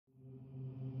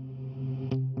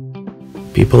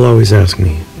People always ask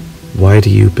me, why do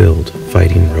you build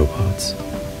fighting robots?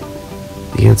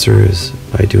 The answer is,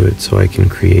 I do it so I can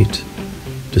create,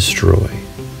 destroy,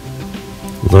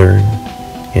 learn,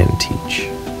 and teach.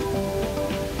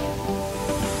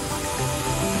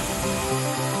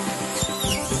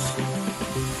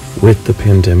 With the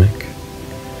pandemic,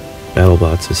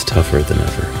 Battlebots is tougher than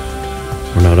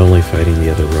ever. We're not only fighting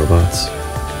the other robots,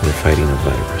 we're fighting a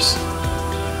virus.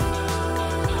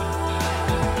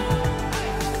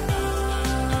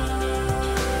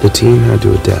 The team had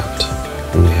to adapt,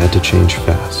 and we had to change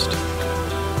fast.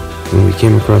 When we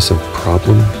came across a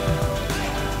problem,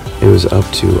 it was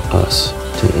up to us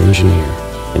to engineer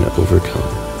and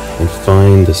overcome and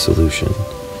find the solution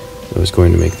that was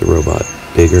going to make the robot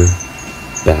bigger,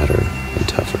 badder, and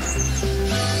tougher.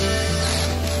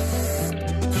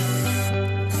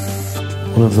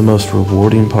 One of the most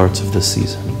rewarding parts of this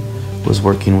season was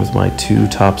working with my two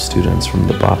top students from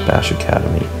the Botbash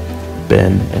Academy,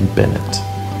 Ben and Bennett.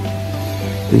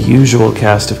 The usual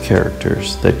cast of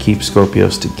characters that keep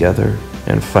Skorpios together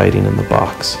and fighting in the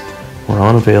box were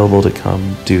unavailable to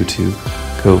come due to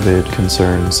COVID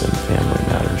concerns and family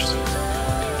matters.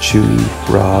 Chewie,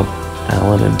 Rob,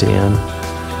 Alan, and Dan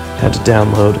had to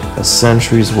download a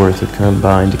century's worth of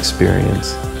combined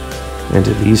experience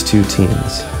into these two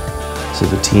teams, so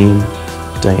the team,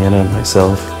 Diana and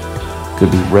myself, could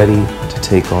be ready to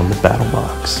take on the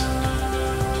Battlebots.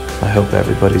 I hope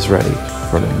everybody's ready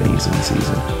for an amazing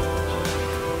season.